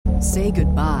Say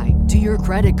goodbye to your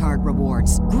credit card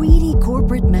rewards. Greedy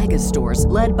corporate mega stores,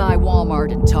 led by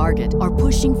Walmart and Target, are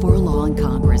pushing for a law in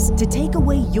Congress to take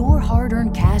away your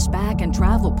hard-earned cash back and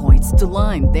travel points to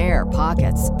line their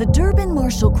pockets. The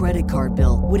Durbin-Marshall credit card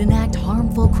bill would enact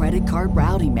harmful credit card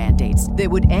routing mandates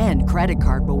that would end credit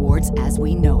card rewards as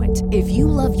we know it. If you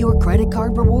love your credit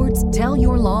card rewards, tell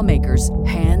your lawmakers,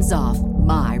 hands off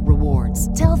my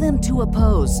rewards. Tell them to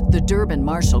oppose the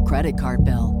Durbin-Marshall credit card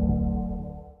bill.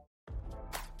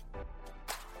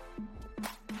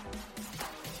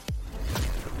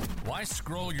 Why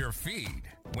scroll your feed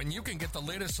when you can get the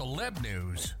latest celeb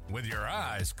news with your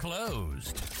eyes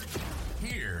closed?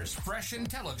 Here's fresh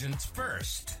intelligence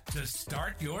first to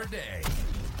start your day.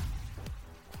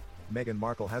 Meghan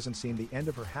Markle hasn't seen the end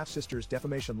of her half-sister's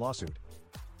defamation lawsuit.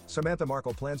 Samantha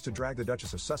Markle plans to drag the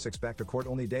Duchess of Sussex back to court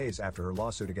only days after her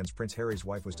lawsuit against Prince Harry's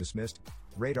wife was dismissed,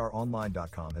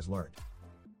 RadarOnline.com has learned.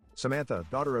 Samantha,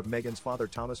 daughter of Meghan's father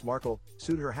Thomas Markle,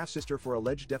 sued her half-sister for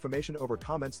alleged defamation over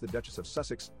comments the Duchess of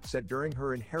Sussex said during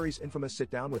her and Harry's infamous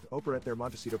sit-down with Oprah at their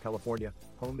Montecito, California,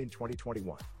 home in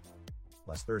 2021.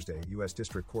 Last Thursday, a U.S.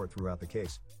 District Court threw out the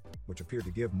case, which appeared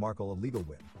to give Markle a legal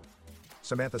win.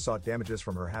 Samantha sought damages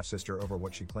from her half-sister over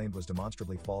what she claimed was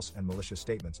demonstrably false and malicious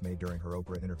statements made during her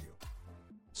Oprah interview.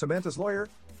 Samantha's lawyer,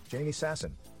 Jamie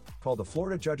Sasson, called the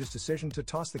Florida judge's decision to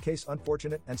toss the case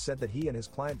unfortunate and said that he and his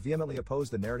client vehemently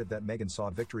opposed the narrative that Meghan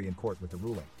saw victory in court with the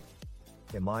ruling.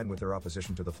 In line with their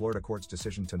opposition to the Florida court's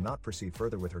decision to not proceed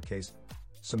further with her case,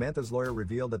 Samantha's lawyer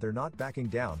revealed that they're not backing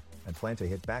down and plan to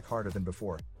hit back harder than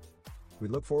before. We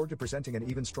look forward to presenting an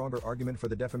even stronger argument for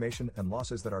the defamation and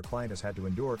losses that our client has had to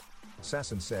endure,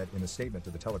 Sasson said in a statement to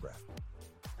The Telegraph.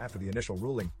 After the initial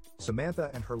ruling,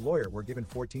 Samantha and her lawyer were given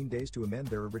 14 days to amend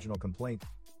their original complaint,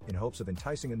 in hopes of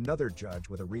enticing another judge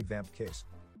with a revamped case.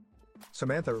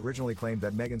 Samantha originally claimed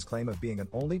that Meghan's claim of being an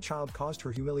only child caused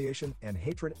her humiliation and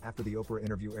hatred after the Oprah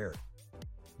interview aired.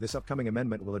 This upcoming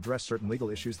amendment will address certain legal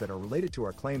issues that are related to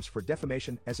our claims for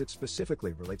defamation as it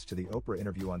specifically relates to the Oprah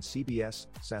interview on CBS,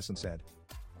 Sasson said.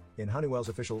 In Honeywell's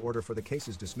official order for the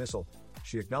case's dismissal,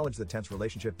 she acknowledged the tense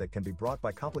relationship that can be brought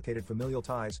by complicated familial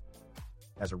ties.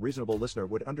 As a reasonable listener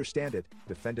would understand it,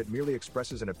 defendant merely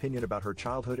expresses an opinion about her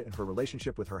childhood and her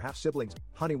relationship with her half-siblings,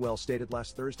 Honeywell stated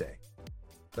last Thursday.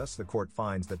 Thus, the court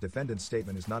finds that defendant's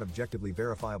statement is not objectively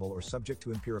verifiable or subject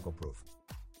to empirical proof.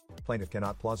 Plaintiff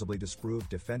cannot plausibly disprove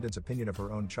defendant's opinion of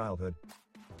her own childhood.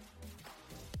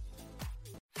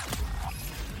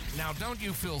 Now, don't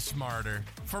you feel smarter?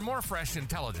 For more fresh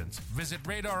intelligence, visit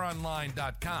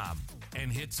RadarOnline.com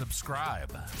and hit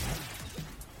subscribe.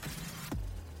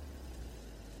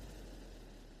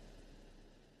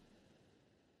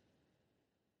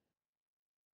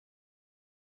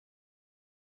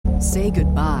 Say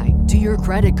goodbye to your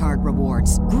credit card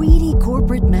rewards. Greedy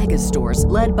corporate mega stores,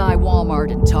 led by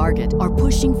Walmart and Target, are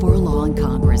pushing for a law in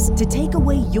Congress to take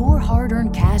away your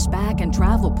hard-earned cash back and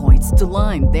travel points to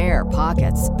line their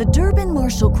pockets. The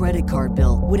Durbin-Marshall credit card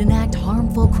bill would enact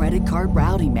harmful credit card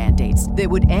routing mandates that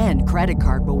would end credit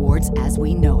card rewards as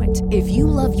we know it. If you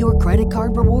love your credit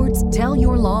card rewards, tell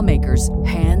your lawmakers,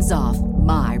 hands off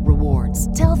my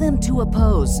rewards. Tell them to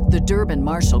oppose the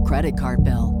Durbin-Marshall credit card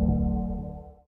bill.